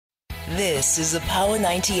This is a Power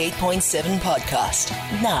 98.7 podcast.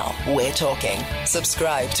 Now we're talking.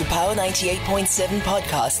 Subscribe to Power 98.7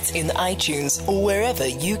 podcasts in iTunes or wherever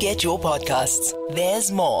you get your podcasts.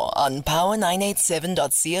 There's more on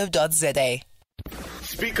power987.co.za.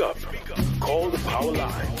 Speak up. Call the Power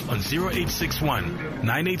Line on 0861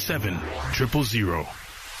 987 000.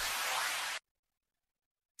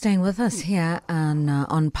 Staying with us here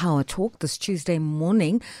on Power Talk this Tuesday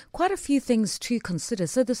morning, quite a few things to consider.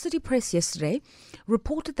 So the City Press yesterday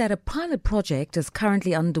reported that a pilot project is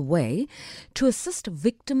currently underway to assist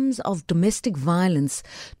victims of domestic violence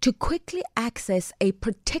to quickly access a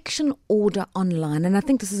protection order online. And I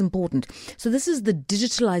think this is important. So this is the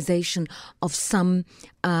digitalization of some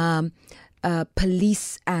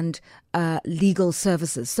police and legal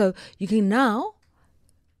services. So you can now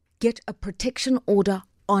get a protection order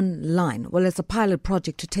online. Well, it's a pilot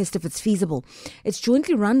project to test if it's feasible. It's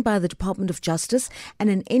jointly run by the Department of Justice and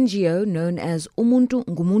an NGO known as Umuntu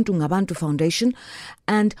Ngumuntu Ngabantu Foundation.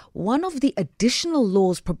 And one of the additional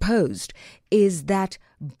laws proposed is that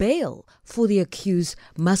bail for the accused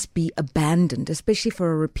must be abandoned, especially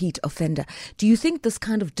for a repeat offender. Do you think this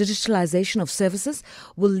kind of digitalization of services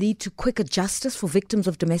will lead to quicker justice for victims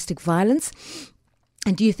of domestic violence?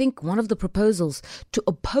 And do you think one of the proposals to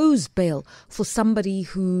oppose bail for somebody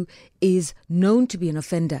who is known to be an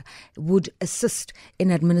offender would assist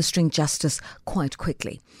in administering justice quite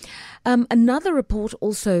quickly? Another report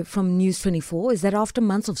also from News 24 is that after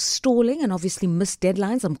months of stalling and obviously missed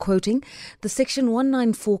deadlines, I'm quoting, the Section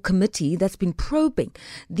 194 committee that's been probing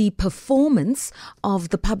the performance of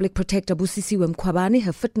the public protector Busisiwe Mkhwebane,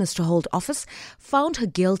 her fitness to hold office, found her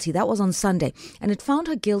guilty. That was on Sunday. And it found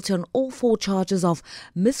her guilty on all 4 charges of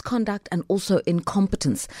misconduct and also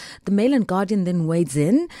incompetence. The Mail and Guardian then wades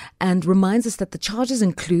in and reminds us that the charges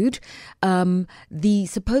include the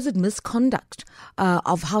supposed misconduct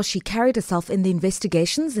of how she carried herself in the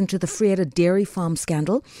investigations into the Freire dairy farm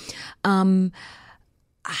scandal,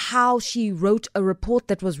 how she wrote a report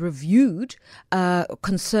that was reviewed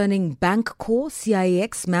concerning Bankcorp,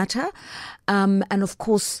 CIEX matter, and of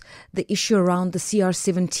course the issue around the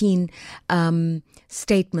CR17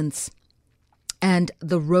 statements and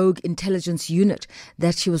the rogue intelligence unit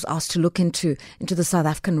that she was asked to look into the South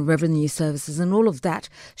African Revenue Services. And all of that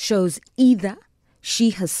shows either she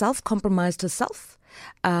herself compromised herself,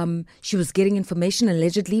 she was getting information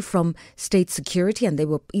allegedly from state security, and they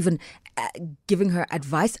were even giving her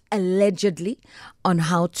advice allegedly on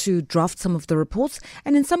how to draft some of the reports.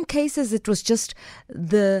 And in some cases, it was just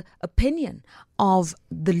the opinion of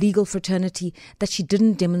the legal fraternity that she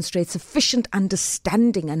didn't demonstrate sufficient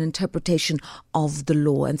understanding and interpretation of the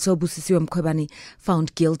law. And so Busisiwe Mkhwebane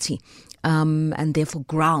found guilty, and therefore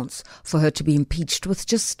grounds for her to be impeached with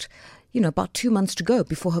just about 2 months to go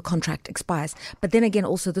before her contract expires. But then again,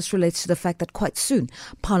 also this relates to the fact that quite soon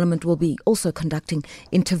Parliament will be also conducting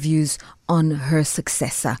interviews on her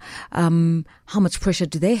successor. How much pressure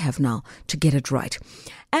do they have now to get it right?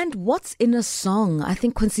 And what's in a song? I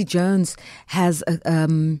think Quincy Jones has a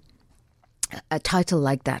title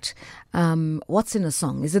like that. What's in a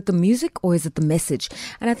song? Is it the music or is it the message?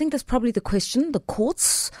 And I think that's probably the question the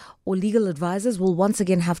courts or legal advisors will once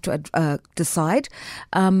again have to decide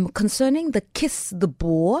concerning the Kiss the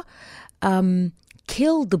Boer,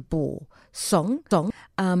 Kill the Boer song.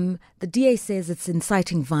 The DA says it's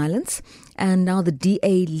inciting violence, and now the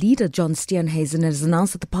DA leader John Steenhuisen has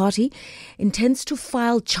announced that the party intends to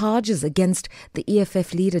file charges against the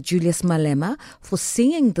EFF leader Julius Malema for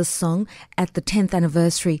singing this song at the 10th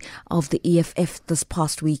anniversary of the EFF this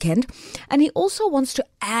past weekend. And he also wants to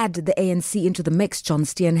add the ANC into the mix, John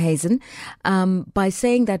Steenhuisen, by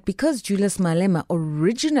saying that because Julius Malema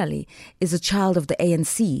originally is a child of the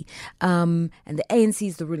ANC, and the ANC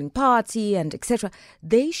is the ruling party and etc.,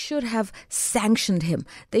 they should have sanctioned him.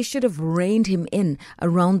 They should have reined him in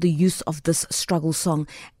around the use of this struggle song.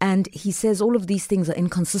 And he says all of these things are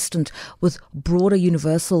inconsistent with broader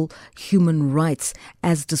universal human rights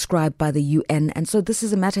as described by the UN. And so this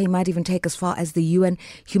is a matter he might even take as far as the UN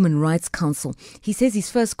Human Rights Council. He says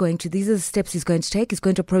these are the steps he's going to take. He's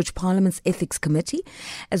going to approach Parliament's Ethics Committee,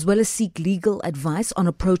 as well as seek legal advice on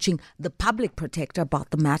approaching the public protector about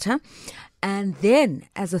the matter. And then,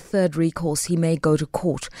 as a third recourse, he may go to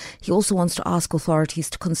court. He also wants to ask authorities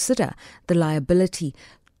to consider the liability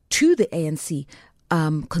to the ANC,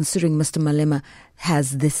 considering Mr. Malema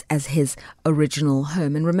has this as his original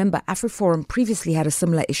home. And remember, AfriForum previously had a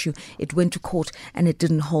similar issue. It went to court and it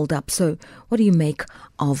didn't hold up. So what do you make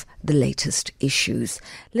of the latest issues?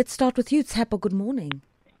 Let's start with you, Tsepo. Good morning.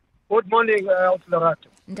 Good morning, Lerato.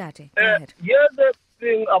 Ndate, go ahead. Here's the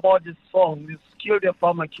thing about this song, this Kill the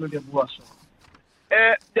Farmer, Kill the Boer song.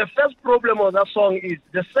 the first problem of that song is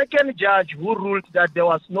the second judge who ruled that there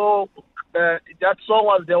was no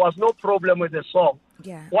problem with the song.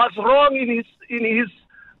 Yeah. Was wrong in his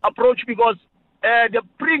approach because the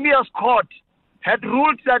previous court had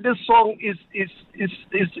ruled that this song is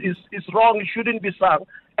wrong, it shouldn't be sung.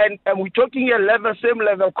 And we're talking a same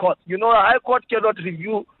level court. You know, a high court cannot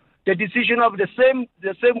review the decision of the same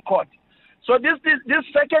court. So this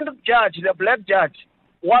second judge, the black judge,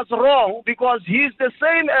 was wrong because he's the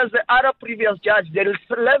same as the other previous judge. The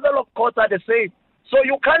level of courts are the same. So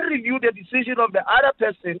you can't review the decision of the other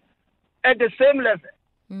person at the same level.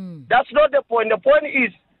 That's not the point. The point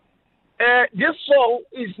is this song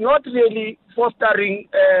is not really fostering,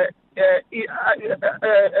 it's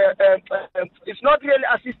not really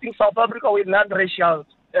assisting South Africa with non-racial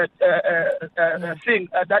thing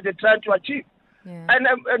that they're trying to achieve. Yeah. And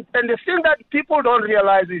the thing that people don't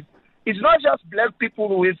realize is it's not just black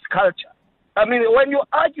people with culture. I mean, when you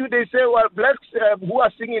argue, they say, well, blacks who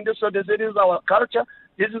are singing this song, they say this is our culture.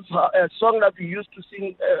 This is a song that we used to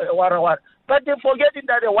sing, wara wara. But they're forgetting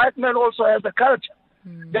that a white man also has a culture.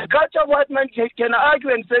 The culture of white man can argue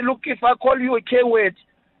and say, look, if I call you a K-word,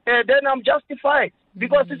 then I'm justified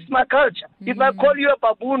because it's my culture. If I call you a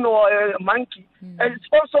baboon or a monkey, it's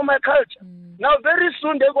also my culture. Now, very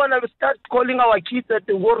soon, they're going to start calling our kids at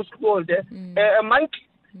the war school a monkey.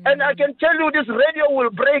 And I can tell you this radio will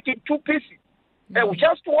break in two pieces.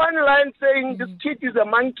 Just one line saying this kid is a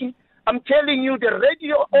monkey. I'm telling you, the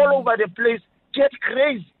radio all over the place get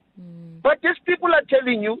crazy. But these people are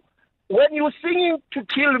telling you, when you're singing to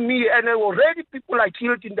kill me, and already people are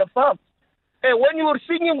killed in the farm, when you're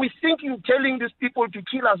singing, we think you're telling these people to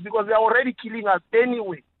kill us because they're already killing us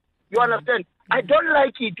anyway. You understand? I don't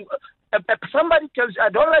like it. Somebody tells you, I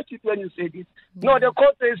don't like it when you say this. No, the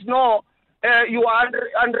court says, no, you are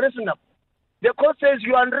unreasonable. The court says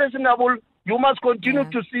you are unreasonable. You must continue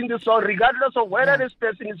to sing the song regardless of whether this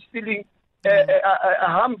person is feeling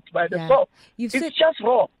harmed by the song. It's just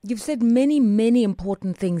wrong. You've said many, many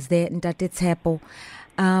important things there, Ntate Tshepo.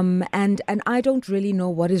 And I don't really know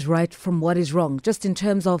what is right from what is wrong, just in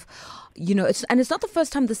terms of, it's not the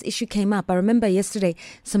first time this issue came up. I remember yesterday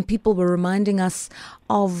some people were reminding us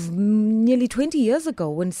of nearly 20 years ago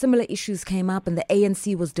when similar issues came up and the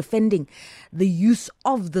ANC was defending the use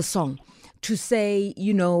of the song to say,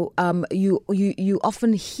 you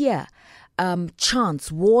often hear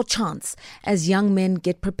war chants as young men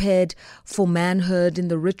get prepared for manhood in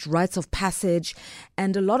the rich rites of passage.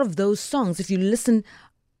 And a lot of those songs, if you listen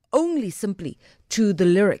only simply to the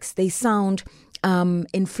lyrics, they sound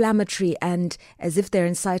inflammatory and as if they're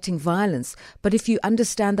inciting violence. But if you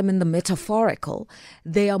understand them in the metaphorical,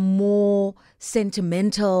 they are more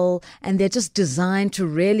sentimental and they're just designed to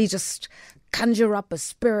really just conjure up a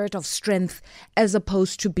spirit of strength as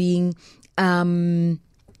opposed to being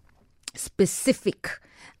specific,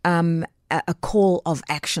 a call of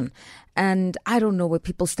action. And I don't know where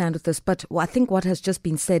people stand with this, but I think what has just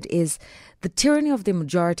been said is the tyranny of the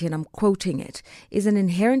majority, and I'm quoting it, is an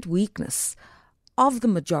inherent weakness of the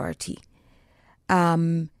majority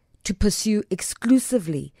to pursue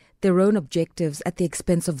exclusively their own objectives at the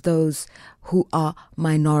expense of those who are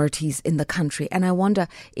minorities in the country. And I wonder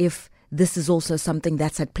if this is also something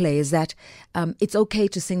that's at play, is that it's okay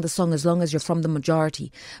to sing the song as long as you're from the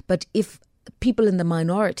majority. But if people in the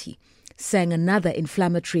minority sang another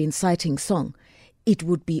inflammatory, inciting song, it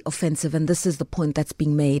would be offensive. And this is the point that's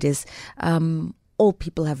being made, is all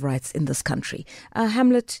people have rights in this country.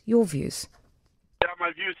 Hamlet, your views? Yeah,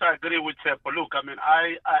 my views, I agree with Tshepo. Look, I mean,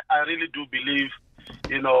 I really do believe,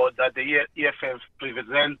 that the EFF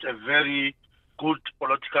present a very good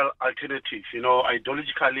political alternative.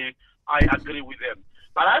 Ideologically, I agree with them.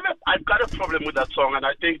 But I've got a problem with that song, and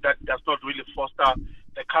I think that does not really foster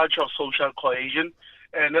the culture of social cohesion.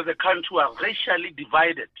 And as a country, we are racially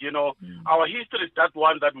divided. Our history is that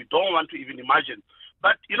one that we don't want to even imagine.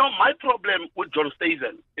 But, my problem with John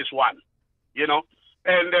Stazen is one,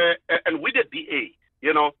 and with the DA,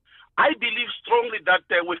 I believe strongly that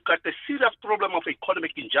we've got a serious problem of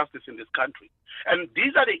economic injustice in this country. And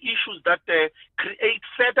these are the issues that create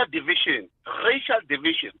further division, racial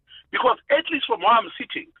division. Because at least from where I'm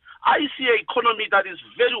sitting, I see an economy that is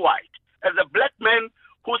very wide. As a black man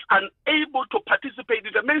who's unable to participate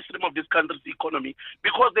in the mainstream of this country's economy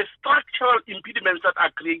because the structural impediments that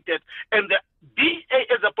are created. And the DA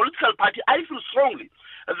as a political party, I feel strongly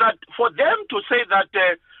that for them to say that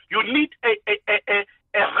you need a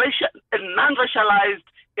non-racialized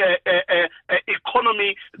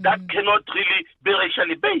economy that cannot really be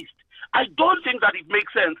racially based, I don't think that it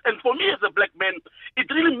makes sense. And for me as a black man,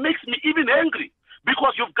 it really makes me even angry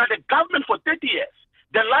because you've got a government for 30 years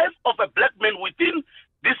the life of a black man within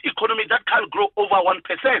this economy that can't grow over 1%.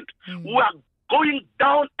 We are going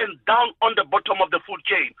down and down on the bottom of the food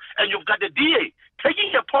chain. And you've got the DA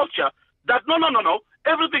taking a posture that, no,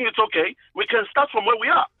 everything is okay. We can start from where we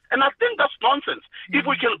are. And I think that's nonsense. If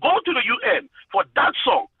we can go to the UN for that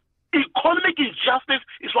song, economic injustice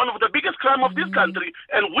is one of the biggest crimes of this country,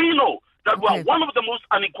 and we know that we are one of the most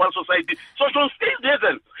unequal societies. So John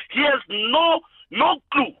Steenhuisen, he has no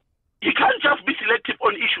clue. He can't just be selective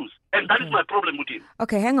on issues, and that is my problem with him.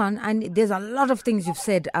 Okay, hang on. And there's a lot of things you've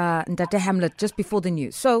said, Ndate Hamlet, just before the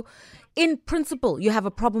news. So, in principle, you have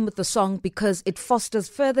a problem with the song because it fosters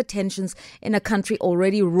further tensions in a country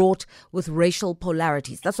already wrought with racial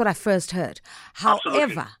polarities. That's what I first heard.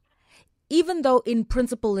 However, even though in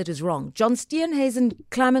principle it is wrong, John Steenhuisen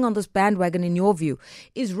climbing on this bandwagon, in your view,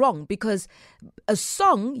 is wrong because a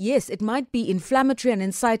song, yes, it might be inflammatory and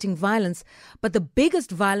inciting violence, but the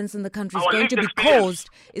biggest violence in the country is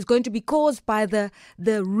going to be caused by the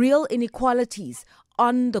real inequalities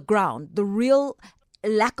on the ground, the real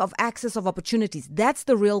lack of access of opportunities. That's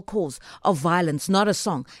the real cause of violence, not a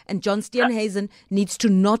song. And John Steenhuisen needs to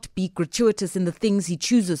not be gratuitous in the things he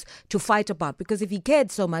chooses to fight about, because if he cared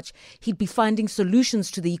so much, he'd be finding solutions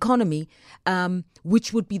to the economy,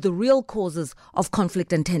 which would be the real causes of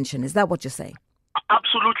conflict and tension. Is that what you're saying?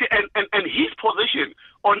 Absolutely. And his position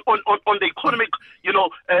on the economic,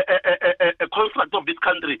 construct of this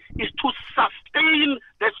country is to sustain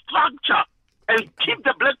the structure and keep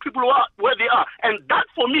the black people where they are. And that,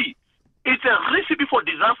 for me, is a recipe for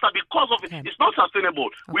disaster because of it. It's not sustainable.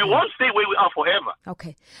 We won't stay where we are forever.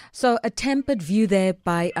 Okay. So a tempered view there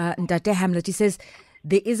by Ndate Hamlet. He says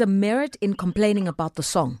there is a merit in complaining about the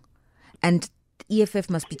song and EFF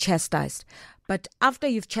must be chastised. But after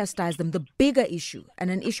you've chastised them, the bigger issue, and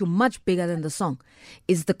an issue much bigger than the song,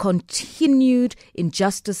 is the continued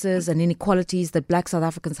injustices and inequalities that black South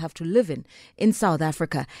Africans have to live in South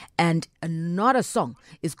Africa. And not a song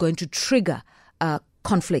is going to trigger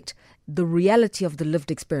conflict. The reality of the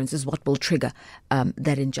lived experience is what will trigger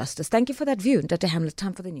that injustice. Thank you for that view. Ndate Hamlet,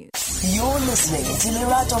 time for the news. You're listening to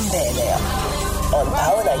Lerato Mbele on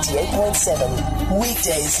Power 98.7.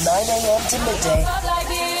 Weekdays 9 a.m. to midday.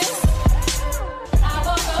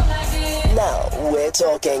 Now we're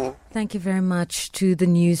talking. Thank you very much to the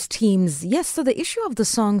news teams. Yes, so the issue of the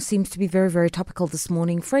song seems to be very, very topical this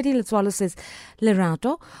morning. Freddie Letswalo says,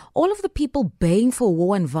 Lerato, all of the people baying for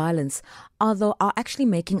war and violence are actually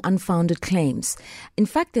making unfounded claims. In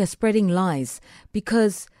fact, they're spreading lies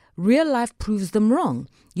because real life proves them wrong,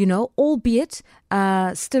 albeit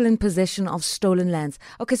still in possession of stolen lands.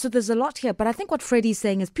 Okay, so there's a lot here, but I think what Freddie's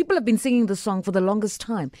saying is people have been singing the song for the longest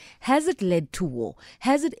time. Has it led to war?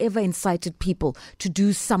 Has it ever incited people to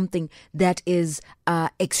do something that is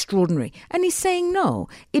extraordinary? And he's saying no.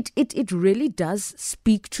 It really does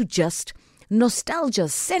speak to just nostalgia,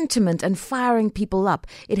 sentiment, and firing people up.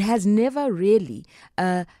 It has never really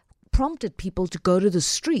prompted people to go to the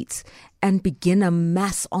streets and begin a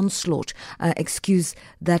mass onslaught, excuse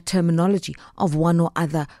that terminology, of one or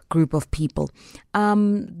other group of people.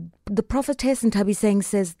 The prophetess Ntabi Singh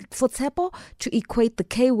says, for Tsepo to equate the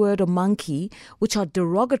K word or monkey, which are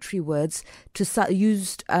derogatory words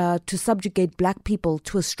used to subjugate black people,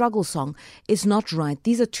 to a struggle song is not right.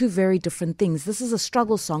 These are two very different things. This is a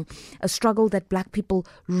struggle song, a struggle that black people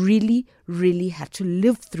really, really had to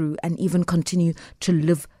live through and even continue to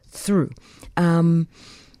live through.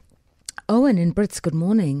 Owen in Brits, good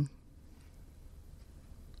morning.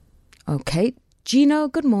 Okay. Gino,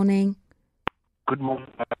 good morning. Good morning.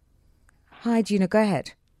 Hi, Gino, go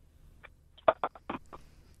ahead.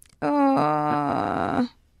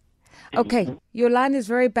 Okay, your line is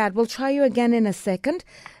very bad. We'll try you again in a second.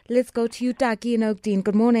 Let's go to you, Taki in Oakdene.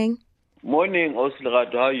 Good morning. Morning,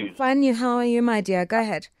 Oslerato. How are you? Fine, how are you, my dear? Go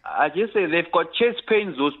ahead. I just say they've got chest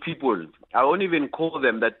pains, those people. I won't even call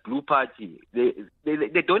them that blue party. They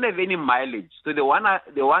don't have any mileage, so they want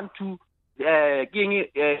to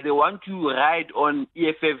ride on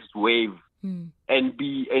EFF's wave and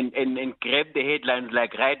grab the headlines.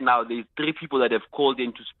 Like right now, there's 3 people that have called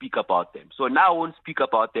in to speak about them. So now I won't speak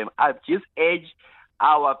about them. I've just urged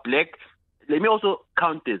our black. Let me also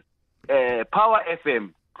count this. Power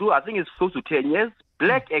FM. I think it's close to 10 years.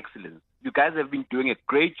 Black excellence. You guys have been doing a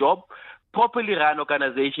great job. Properly run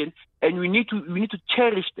organization, and we need to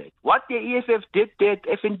cherish that. What the EFF did there at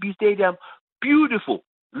FNB Stadium, beautiful.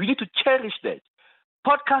 We need to cherish that.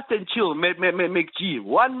 Podcast and chill, McG,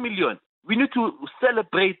 1 million. We need to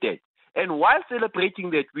celebrate that. And while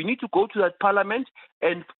celebrating that, we need to go to that parliament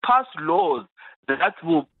and pass laws that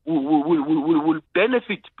will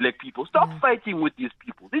benefit black people. Stop fighting with these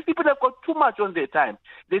people. These people have got too much on their time.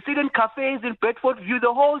 They sit in cafes in Bedford View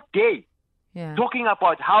the whole day, talking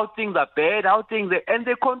about how things are bad, and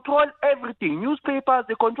they control everything. Newspapers,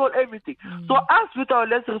 they control everything. So us, with our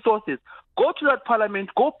less resources, go to that parliament,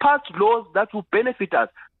 go pass laws that will benefit us.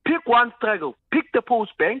 Pick one struggle, pick the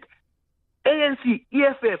Post Bank, ANC,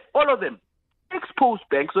 EFF, all of them. Fix Post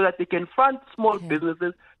Bank so that they can fund small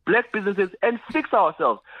businesses, black businesses, and fix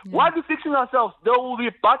ourselves. While we're fixing ourselves, they will be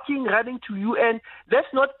barking, running to UN. Let's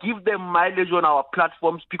not give them mileage on our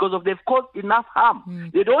platforms because they've caused enough harm.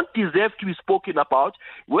 They don't deserve to be spoken about.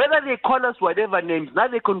 Whether they call us whatever names, now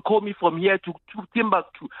they can call me from here to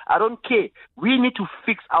Timbuktu. I don't care. We need to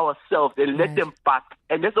fix ourselves and let them bark,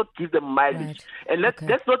 and let's not give them mileage. And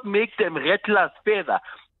let's not make them rattlers further.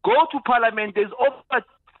 Go to parliament. There's over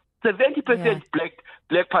 70%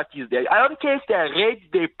 black parties there. I don't care if they're red,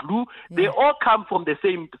 they're blue. They all come from the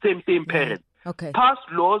same parents. Pass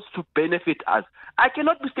laws to benefit us. I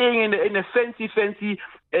cannot be staying in a fancy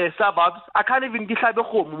suburbs. I can't even decide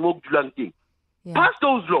home. Pass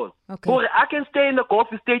those laws. Or I can stay in the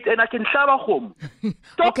Gulf Estate and I can shower home.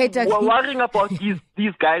 Stop worrying about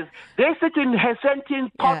these guys. They sit in Hessentin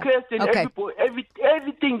pockets and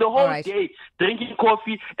everything the whole day, drinking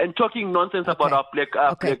coffee and talking nonsense about our black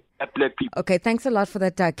people. Okay, thanks a lot for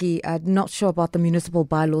that, Taki. Not sure about the municipal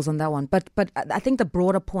bylaws on that one, but I think the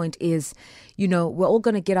broader point is, we're all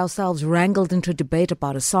going to get ourselves wrangled into a debate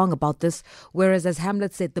about a song about this, whereas, as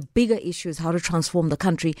Hamlet said, the bigger issue is how to transform the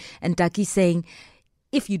country. And Taki saying,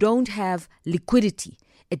 if you don't have liquidity,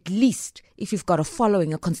 at least if you've got a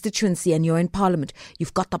following, a constituency, and you're in parliament,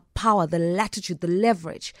 you've got the power, the latitude, the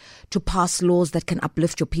leverage to pass laws that can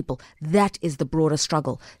uplift your people. That is the broader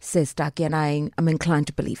struggle, says Taki, and I'm inclined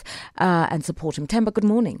to believe and support him. Temba, good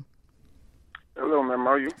morning. Hello, ma'am.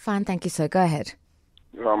 How are you? Fine, thank you, sir. Go ahead.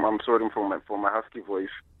 I'm sorry for my husky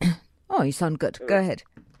voice. Oh, you sound good. Go ahead.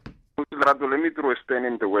 Let me throw a span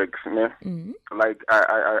in the works. Like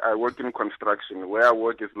I work in construction. Where I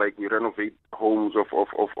work is like we renovate homes of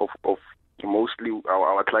mostly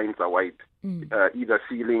our clients are white. Either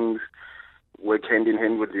ceilings, work hand in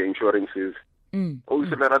hand with the insurances.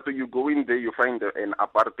 Also, you go in there, you find an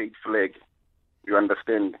apartheid flag. You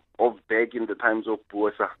understand, of back in the times of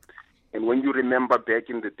Buosa. And when you remember back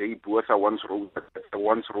in the day, Buosa once wrote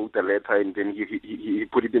a letter, and then he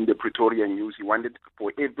put it in the Pretoria News. He wanted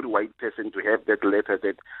for every white person to have that letter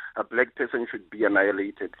that a black person should be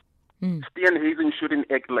annihilated. Steenhuisen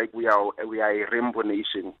shouldn't act like we are a rainbow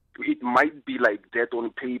nation. It might be like that on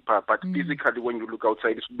paper, but physically, when you look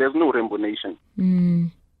outside, there's no rainbow nation.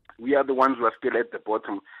 We are the ones who are still at the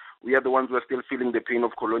bottom. We are the ones who are still feeling the pain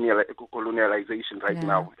of colonialization right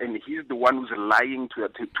now, and he's the one who's lying to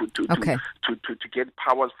get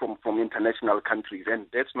powers from international countries, and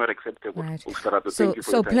that's not acceptable.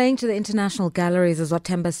 So playing to the international galleries is what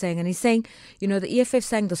Temba's saying, and he's saying, the EFF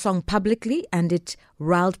sang the song publicly and it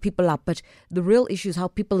riled people up, but the real issue is how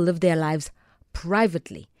people live their lives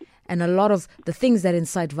privately. And a lot of the things that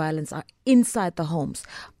incite violence are inside the homes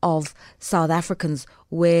of South Africans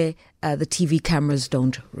where the TV cameras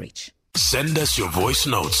don't reach. Send us your voice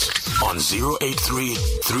notes on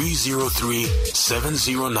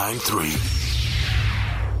 083-303-7093.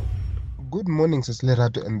 Good morning, Sis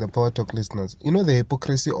Lerato and the Power Talk listeners. The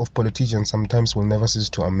hypocrisy of politicians sometimes will never cease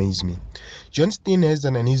to amaze me. John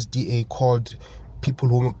Steenhuisen and his DA called people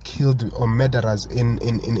who killed or murderers in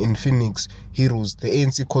Phoenix heroes. The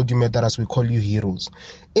ANC called you murderers, we call you heroes.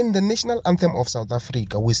 In the national anthem of South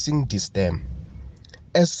Africa, we sing this damn.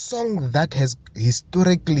 A song that has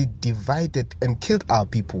historically divided and killed our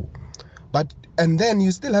people. And then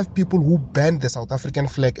you still have people who banned the South African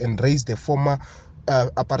flag and raised the former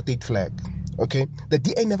apartheid flag. Okay? The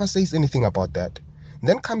DA never says anything about that.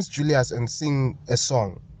 Then comes Julius and sing a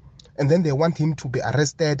song. And then they want him to be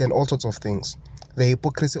arrested and all sorts of things. The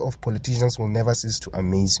hypocrisy of politicians will never cease to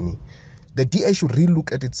amaze me. The DA should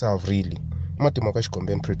relook at itself, really. Good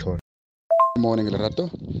morning, Lerato.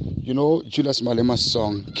 Julius Malema's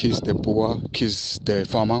song, Kiss the Poor, Kiss the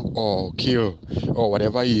Farmer, or Kill, or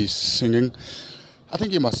whatever he's singing, I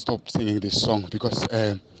think he must stop singing this song because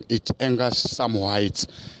it angers some whites.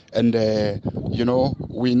 And,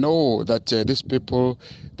 we know that these people,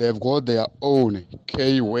 they've got their own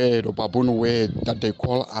K-word or baboon word that they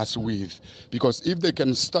call us with. Because if they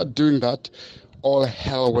can start doing that, all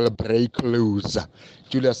hell will break loose.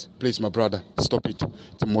 Julius, please, my brother, stop it.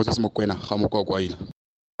 It's Moses Mokwena, Hamuko Gwaila.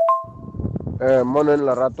 Morning,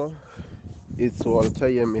 Lerato. It's Walter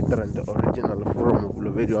Yemitrand, the original from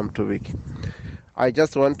Bluevedio Amtovik. I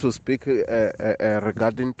just want to speak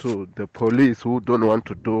regarding to the police who don't want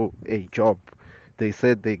to do a job. they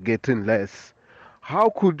said they're getting less. How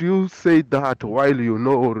could you say that while you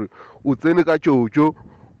know utsene ka jojo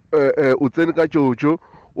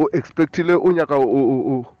o expectile o nyaka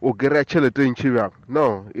o kry-a tšhelete ntšhi bjang?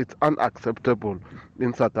 No, it's unacceptable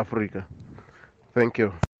in South Africa. Thank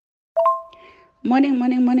you. Morning,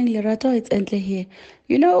 Lerato. It's Entle here.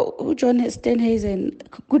 You know, John Stenhazen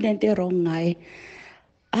couldn't wrong guy.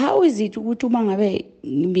 How is it ukuthi uma ngabe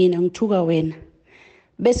mina ngithuka wena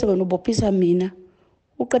bese wena ubophisa mina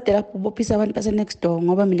uqede lapho ubophisa abantu base next door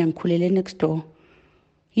ngoba mina ngikhulele next door?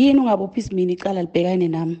 Yini ungabophisi mina icala libhekane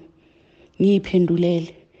nami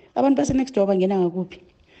ngiyiphendulele? Abantu base next door bangena ngakuphi?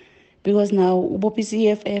 Because now ubophisa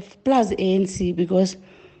EFF plus ANC because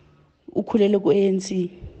ukhulele ku ANC.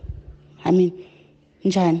 I mean,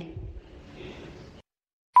 njani?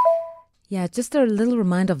 Yeah, just a little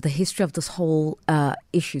reminder of the history of this whole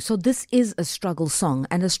issue. So this is a struggle song,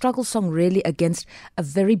 and a struggle song really against a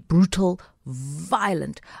very brutal,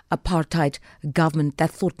 violent apartheid government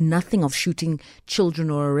that thought nothing of shooting children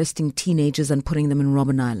or arresting teenagers and putting them in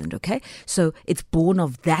Robben Island, okay? So it's born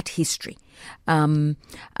of that history. And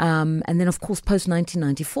then, of course,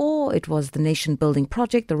 post-1994, it was the nation-building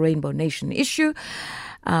project, the Rainbow Nation issue,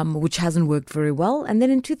 which hasn't worked very well. And then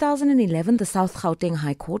in 2011, the South Gauteng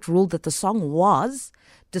High Court ruled that the song was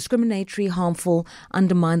discriminatory, harmful,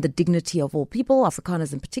 undermined the dignity of all people,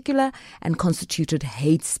 Afrikaners in particular, and constituted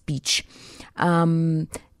hate speech. Over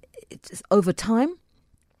time,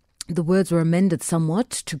 the words were amended somewhat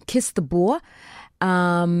to kiss the Boer.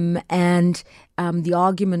 And the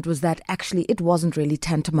argument was that actually it wasn't really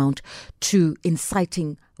tantamount to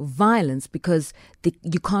inciting violence because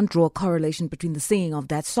you can't draw a correlation between the singing of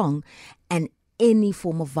that song and any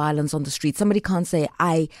form of violence on the street. Somebody can't say,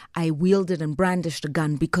 I wielded and brandished a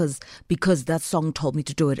gun because that song told me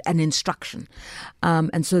to do it, an instruction.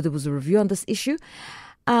 And so there was a review on this issue.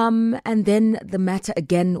 And then the matter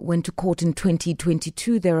again went to court in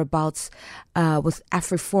 2022, thereabouts, with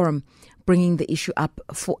AfriForum bringing the issue up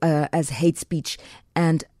as hate speech,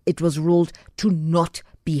 and it was ruled to not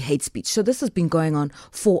be hate speech. So this has been going on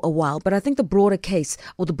for a while, but I think the broader case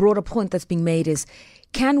or the broader point that's being made is,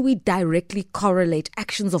 can we directly correlate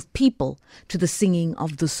actions of people to the singing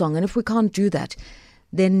of the song? And if we can't do that,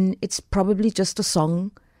 then it's probably just a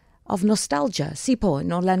song of nostalgia. Sipho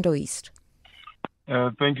in Orlando East.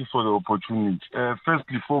 Thank you for the opportunity.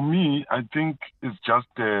 Firstly, for me, I think it's just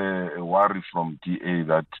a worry from DA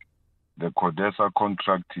that the CODESA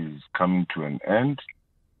contract is coming to an end.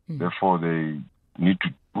 Therefore, they need to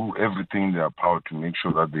do everything in their power to make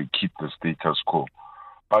sure that they keep the status quo.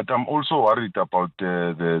 But I'm also worried about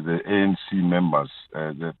the ANC members.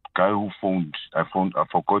 The guy who phoned, I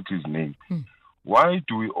forgot his name. Why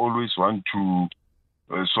do we always want to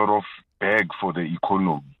sort of beg for the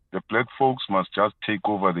economy? The black folks must just take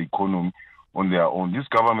over the economy on their own. This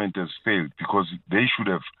government has failed because they should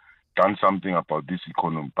have done something about this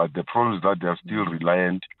economy. But the problem is that they are still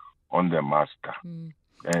reliant on their master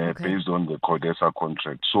based on the CODESA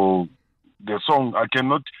contract. So the song, I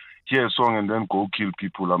cannot hear a song and then go kill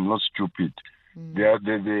people. I'm not stupid. They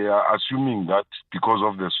are assuming that because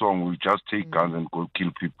of the song, we just take guns and go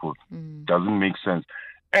kill people. Doesn't make sense.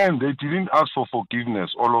 And they didn't ask for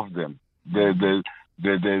forgiveness, all of them. The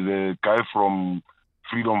guy from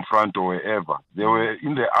Freedom Front or wherever. They were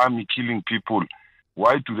in the army killing people.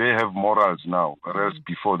 Why do they have morals now? Whereas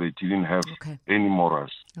before they didn't have any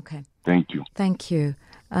morals. Okay. Thank you. Thank you.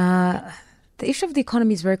 The issue of the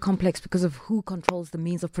economy is very complex because of who controls the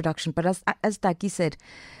means of production. But as Taki said,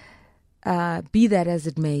 be that as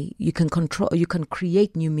it may, you can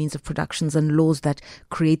create new means of productions and laws that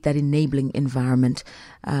create that enabling environment.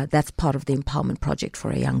 That's part of the empowerment project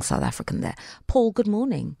for a young South African there. Paul, good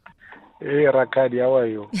morning. Hey, Rakadi, how are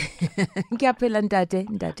you?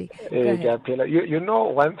 You know,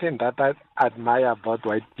 one thing that I admire about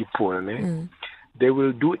white people, they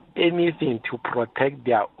will do anything to protect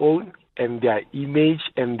their own and their image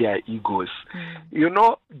and their egos. You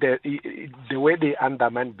know, the way they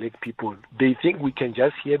undermine black people, they think we can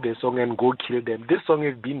just hear the song and go kill them. This song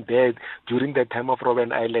has been dead during the time of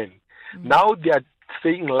Robben Island. Now they are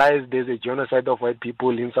saying lies, there's a genocide of white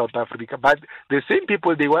people in South Africa. But the same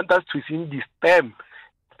people, they want us to sing this stem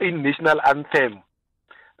in national anthem.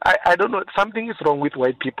 I don't know, something is wrong with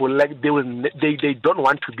white people. Like they don't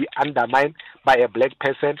want to be undermined by a black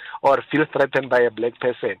person or feel threatened by a black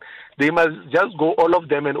person. They must just go, all of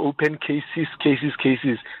them, and open cases.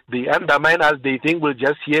 They undermine us. They think we'll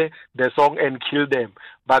just hear the song and kill them.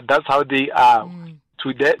 But that's how they are.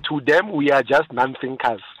 To them, we are just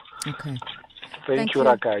non-thinkers. Okay. Thank you,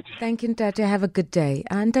 Rakaji. Thank you, Tate. Have a good day.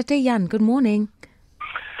 And Tate Jan, good morning.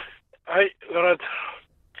 Hi, Larat.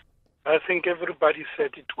 I think everybody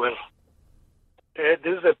said it well.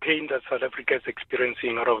 This is a pain that South Africa is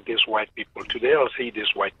experiencing out of these white people. Today I'll say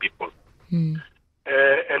these white people.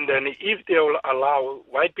 And then if they will allow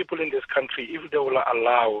white people in this country, if they will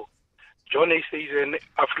allow John Easthuizen,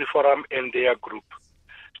 AfriForum and their group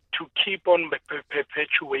to keep on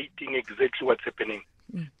perpetuating exactly what's happening,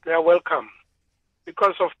 they are welcome.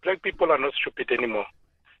 Because of black people are not stupid anymore.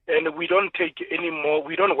 And we don't take any more,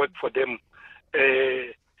 we don't work for them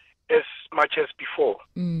as much as before.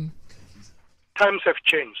 Times have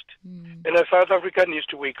changed. And South Africa needs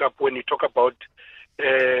to wake up when you talk about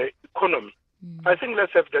economy. I think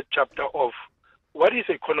let's have that chapter of what is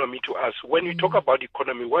economy to us. When we talk about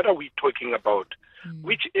economy, what are we talking about?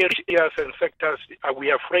 Which areas and sectors are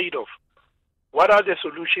we afraid of? What are the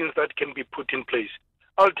solutions that can be put in place?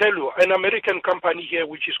 I'll tell you, an American company here,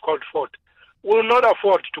 which is called Ford, will not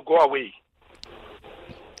afford to go away.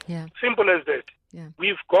 Simple as that.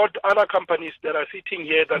 We've got other companies that are sitting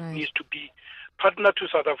here that needs to be partner to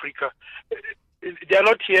South Africa. They are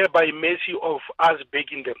not here by mercy of us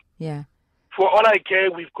begging them. For all I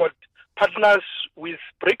care, we've got partners with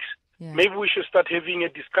BRICS. Maybe we should start having a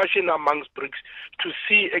discussion amongst BRICS to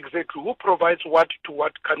see exactly who provides what to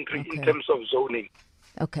what country in terms of zoning.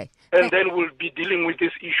 And then we'll be dealing with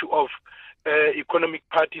this issue of economic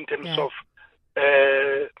part in terms of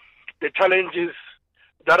the challenges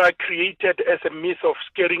that are created as a myth of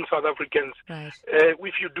scaring South Africans.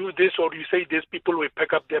 If you do this or you say this, people will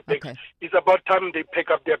pack up their bags. It's about time they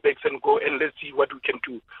pack up their bags and go, and let's see what we can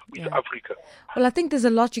do with Africa. Well, I think there's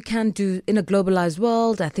a lot you can do in a globalized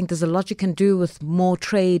world. I think there's a lot you can do with more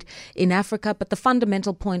trade in Africa. But the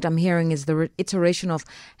fundamental point I'm hearing is the iteration of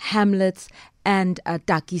Hamlet's and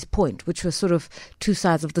Daki's point, which were sort of two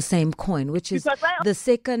sides of the same coin, which is the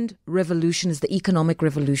second revolution is the economic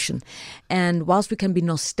revolution. And whilst we can be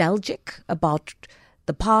nostalgic about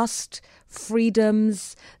the past,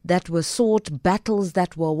 freedoms that were sought, battles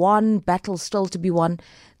that were won, battles still to be won,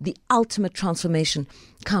 the ultimate transformation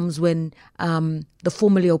comes when the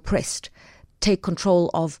formerly oppressed take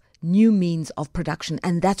control of new means of production.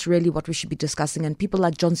 And that's really what we should be discussing. And people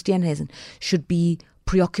like John Steenhuisen should be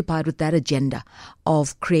preoccupied with that agenda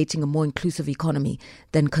of creating a more inclusive economy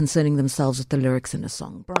than concerning themselves with the lyrics in a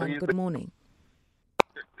song. Brian, good morning.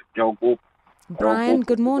 Brian,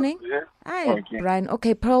 good morning. Hi, Brian.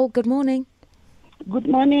 Okay, Pearl, good morning. Good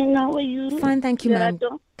morning. How are you? Fine, thank you, ma'am.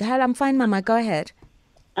 I'm fine, Mama. Go ahead.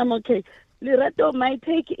 I'm okay. Lerato, my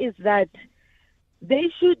take is that they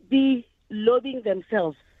should be lobbying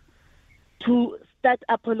themselves to start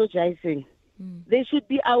apologizing. They should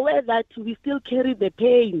be aware that we still carry the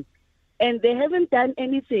pain, and they haven't done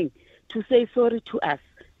anything to say sorry to us.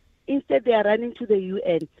 Instead, they are running to the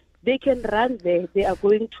UN. They can run there. They are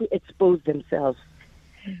going to expose themselves.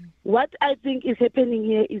 What I think is happening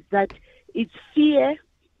here is that it's fear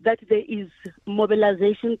that there is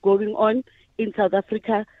mobilization going on in South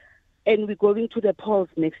Africa, and we're going to the polls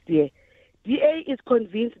next year. DA is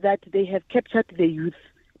convinced that they have captured the youth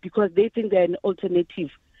because they think they're an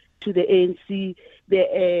alternative to the ANC.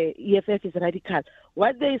 The EFF is radical.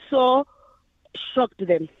 What they saw shocked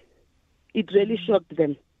them. It really shocked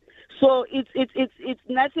them. So it's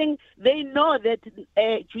nothing. They know that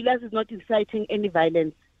Julius is not inciting any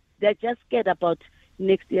violence. They're just scared about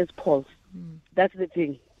next year's polls. That's the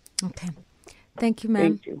thing. Okay. Thank you,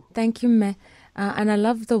 ma'am. Thank you, ma'am. And I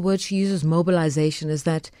love the word she uses, mobilization, is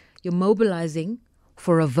that you're mobilizing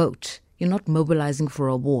for a vote. You're not mobilizing for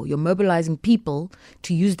a war. You're mobilizing people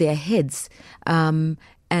to use their heads and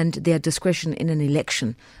their discretion in an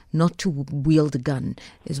election, not to wield a gun,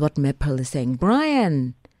 is what Mepel is saying.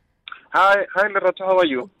 Brian. Hi, Lerato, how are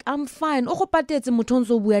you? I'm fine.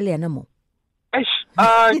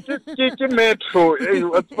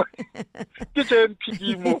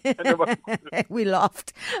 We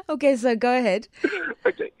laughed. Okay, so go ahead.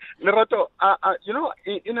 Okay. Lerato,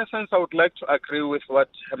 in a sense, I would like to agree with what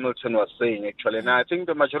Hamilton was saying, actually. And I think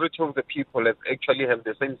the majority of the people have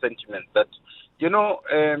the same sentiment that,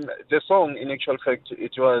 the song, in actual fact,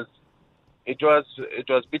 it was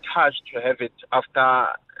a bit harsh to have it after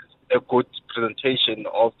a good presentation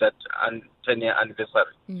of that 10-year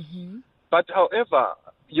anniversary. But however,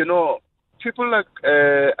 people like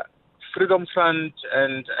Freedom Front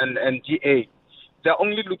and DA, they're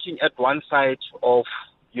only looking at one side of,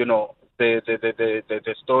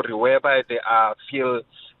 the story, whereby they feel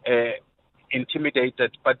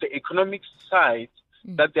intimidated. But the economic side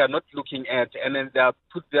that they are not looking at, and then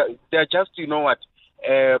they're just,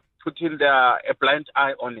 putting a blind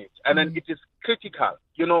eye on it. And then it is critical,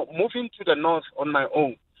 moving to the north on my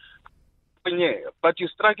own. But you're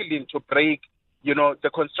struggling to break the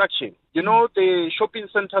construction. The shopping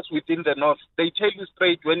centers within the north, they tell you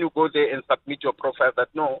straight when you go there and submit your profile that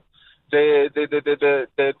no,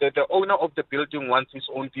 the owner of the building wants his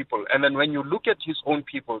own people. And then when you look at his own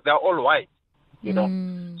people, they're all white,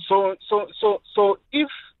 So if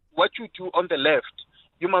what you do on the left,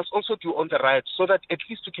 you must also do on the right, so that at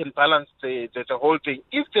least you can balance the whole thing.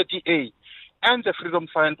 If the DA and the Freedom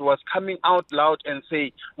Fund was coming out loud and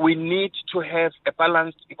say, we need to have a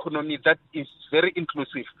balanced economy that is very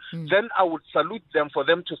inclusive, then I would salute them for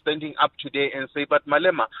them to standing up today and say, but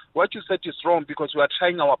Malema, what you said is wrong because we are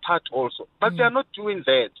trying our part also. But they are not doing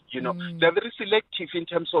that, They're very selective in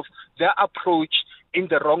terms of their approach in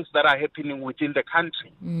the wrongs that are happening within the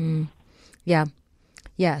country.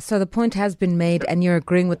 Yeah, so the point has been made, and you're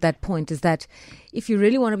agreeing with that point, is that if you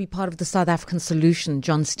really want to be part of the South African solution,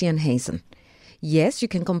 John Steenhuisen, yes, you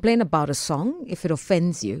can complain about a song if it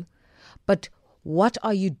offends you, but what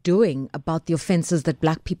are you doing about the offenses that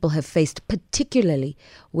black people have faced, particularly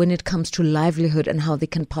when it comes to livelihood and how they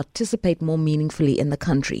can participate more meaningfully in the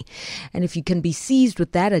country? And if you can be seized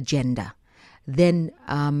with that agenda, then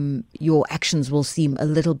your actions will seem a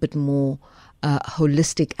little bit more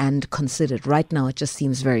holistic and considered. Right now, it just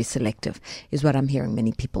seems very selective, is what I'm hearing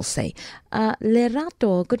many people say.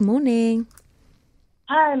 Lerato, good morning.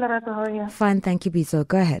 Hi, Lerato, how are you? Fine, thank you, Bizo.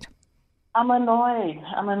 Go ahead. I'm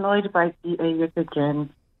annoyed by DA yet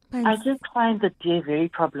again. Thanks. I just find the DA very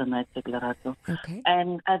problematic, Lerato. Okay.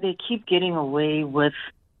 And they keep getting away with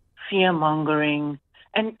fear-mongering.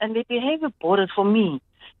 And their behavior borders, for me,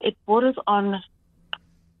 it borders on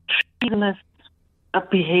treasonous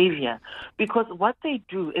behavior, because what they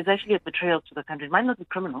do is actually a betrayal to the country. It might not be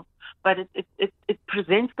criminal, but it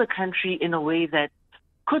presents the country in a way that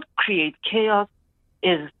could create chaos,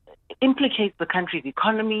 implicates the country's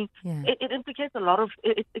economy. Yeah. It implicates a lot of,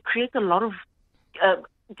 it creates a lot of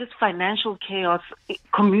just financial chaos,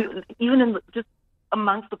 even just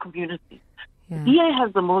amongst the community. Yeah. DA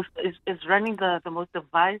has the most, is running the most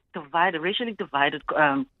racially divided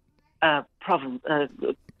province,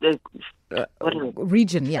 what is it?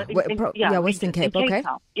 Region, yeah. Western Cape, in okay. Cape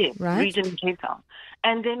Town. Yes, right. Region in Cape Town.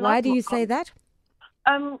 And then why do you say that?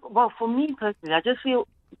 Well, for me personally, I just feel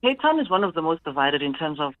Cape Town is one of the most divided in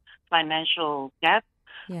terms of financial gap.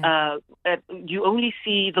 Yeah. You only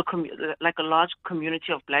see like a large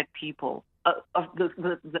community of black people, of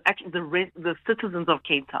the citizens of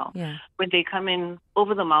Cape Town, yeah. when they come in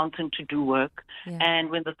over the mountain to do work, Yeah. and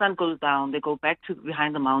when the sun goes down, they go back to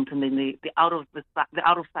behind the mountain, then they're out of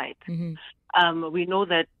sight. Mm-hmm. We know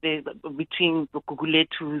that between the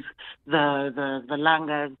Guguletus, the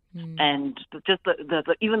Langas, and just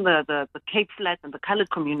even the Cape Flats and the colored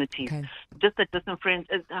communities, Okay. just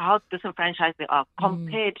how disenfranchised they are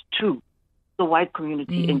compared to the white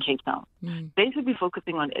community in Cape Town. They should be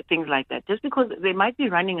focusing on things like that, just because they might be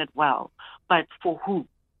running it well, but for who?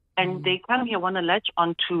 And they come here, want to latch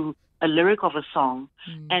onto a lyric of a song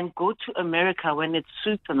and go to America when it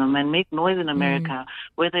suits them and make noise in America,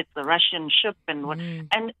 whether it's the Russian ship and what.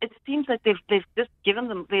 And it seems like they've just given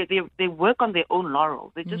them, they work on their own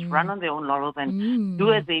laurels. They just run on their own laurels and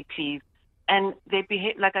do as they please. And they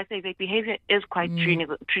behave, like I say, their behavior is quite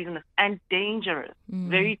treasonous and dangerous,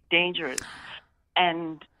 very dangerous.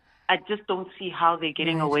 And I just don't see how they're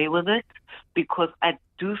getting away with it, because I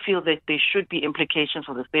do feel that there should be implications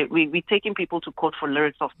for this. We're taking people to court for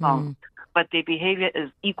lyrics of songs, but their behavior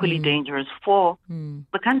is equally dangerous for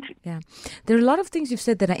the country. Yeah, there are a lot of things you've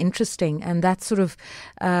said that are interesting, and that's sort of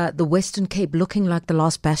the Western Cape looking like the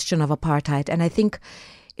last bastion of apartheid. And I think,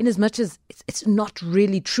 in as much as it's not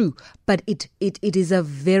really true, but it is a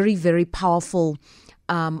very, very powerful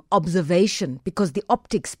observation, because the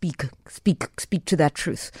optics speak to that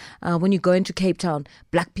truth. When you go into Cape Town,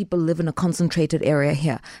 black people live in a concentrated area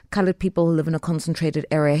here. Colored people live in a concentrated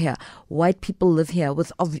area here. White people live here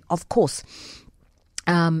with, of course,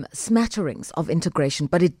 smatterings of integration,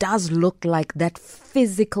 but it does look like that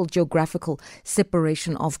physical geographical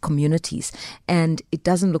separation of communities, and it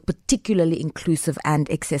doesn't look particularly inclusive and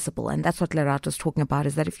accessible. And that's what Lerato's talking about,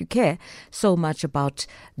 is that if you care so much about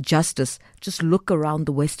justice, just look around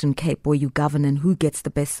the Western Cape where you govern and who gets the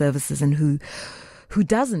best services and who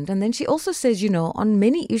doesn't. And then she also says, on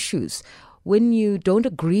many issues, when you don't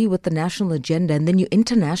agree with the national agenda and then you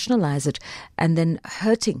internationalize it, and then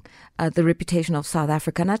hurting the reputation of South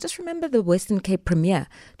Africa. And I just remember the Western Cape Premier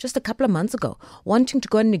just a couple of months ago wanting to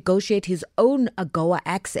go and negotiate his own AGOA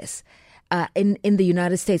access in the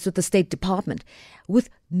United States with the State Department, with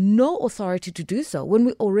no authority to do so, when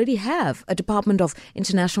we already have a Department of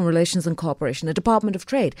International Relations and Cooperation, a Department of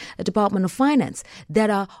Trade, a Department of Finance that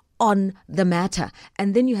are on the matter.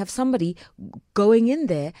 And then you have somebody going in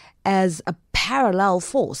there as a parallel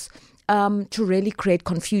force to really create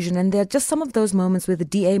confusion. And there are just some of those moments where the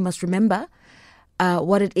DA must remember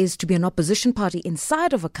what it is to be an opposition party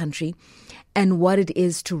inside of a country and what it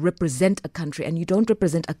is to represent a country. And you don't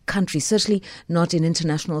represent a country, certainly not in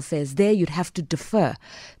international affairs. There you'd have to defer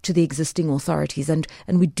to the existing authorities. And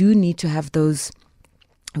we do need to have those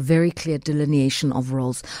very clear delineation of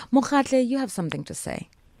roles. Mokgatle, you have something to say.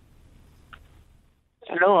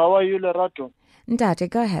 Hello, how are you, Lerato? Ndate,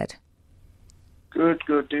 go ahead. Good.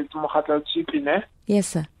 It's Mokgatle Chipi, ne? Yes,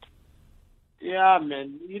 sir. Yeah,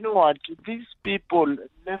 man. You know what? These people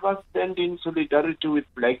never stand in solidarity with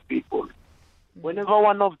black people. Whenever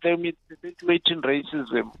one of them is perpetuating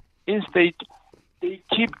racism, instead they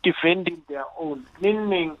keep defending their own.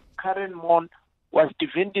 Meaning, Karen Mon was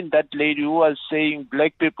defending that lady who was saying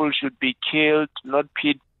black people should be killed, not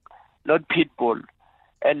pit bull,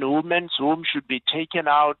 and women's womb should be taken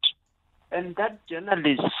out. And that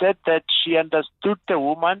journalist said that she understood the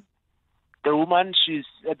woman. She's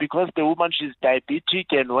diabetic,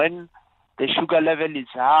 and when the sugar level is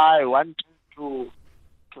high, wanting to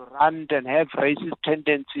rant and have racist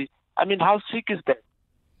tendency. I mean, how sick is that?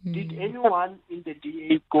 Did anyone in the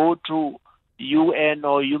DA go to UN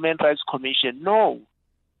or Human Rights Commission? No.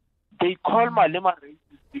 They call Malema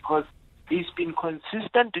racist because he's been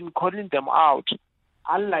consistent in calling them out,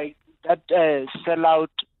 unlike that sellout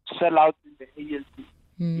in the ANC.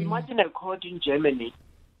 Imagine a court in Germany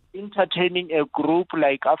entertaining a group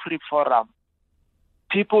like AfriForum,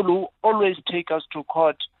 people who always take us to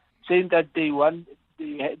court saying that they want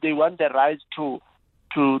the right to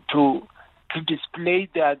display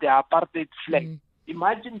their apartheid flag.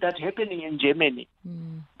 Imagine that happening in Germany.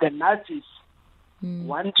 The Nazis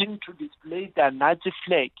wanting to display their Nazi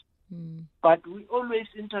flag. But we always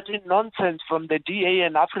entertain nonsense from the DA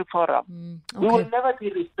and AfriForum. We will never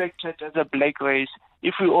be respected as a black race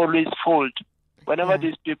if we always fold whenever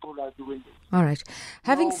these people are doing this. All right.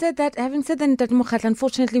 Having said that, Dr. Mokgatle,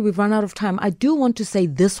 unfortunately, we've run out of time. I do want to say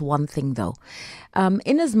this one thing, though.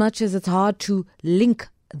 In as much as it's hard to link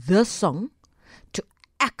the song to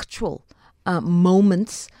actual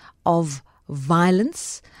moments of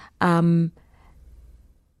violence, the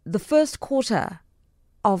first quarter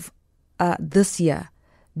of this year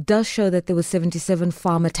does show that there were 77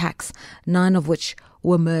 farm attacks, 9 of which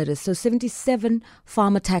were murders. So 77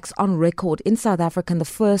 farm attacks on record in South Africa in the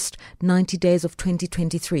first 90 days of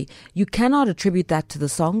 2023. You cannot attribute that to the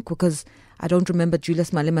song because I don't remember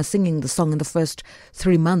Julius Malema singing the song in the first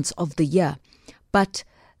 3 months of the year. But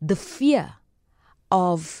the fear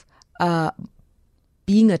of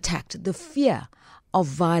being attacked, the fear of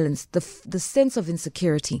violence, the sense of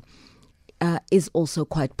insecurity is also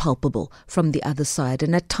quite palpable from the other side.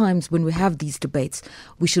 And at times when we have these debates,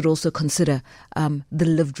 we should also consider the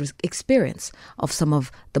lived experience of some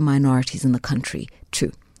of the minorities in the country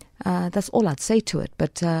too. That's all I'd say to it,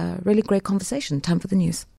 but really great conversation. Time for the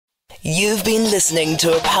news. You've been listening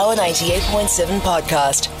to a Power 98.7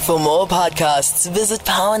 podcast. For more podcasts, visit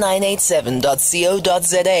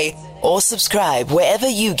power987.co.za or subscribe wherever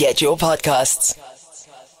you get your podcasts.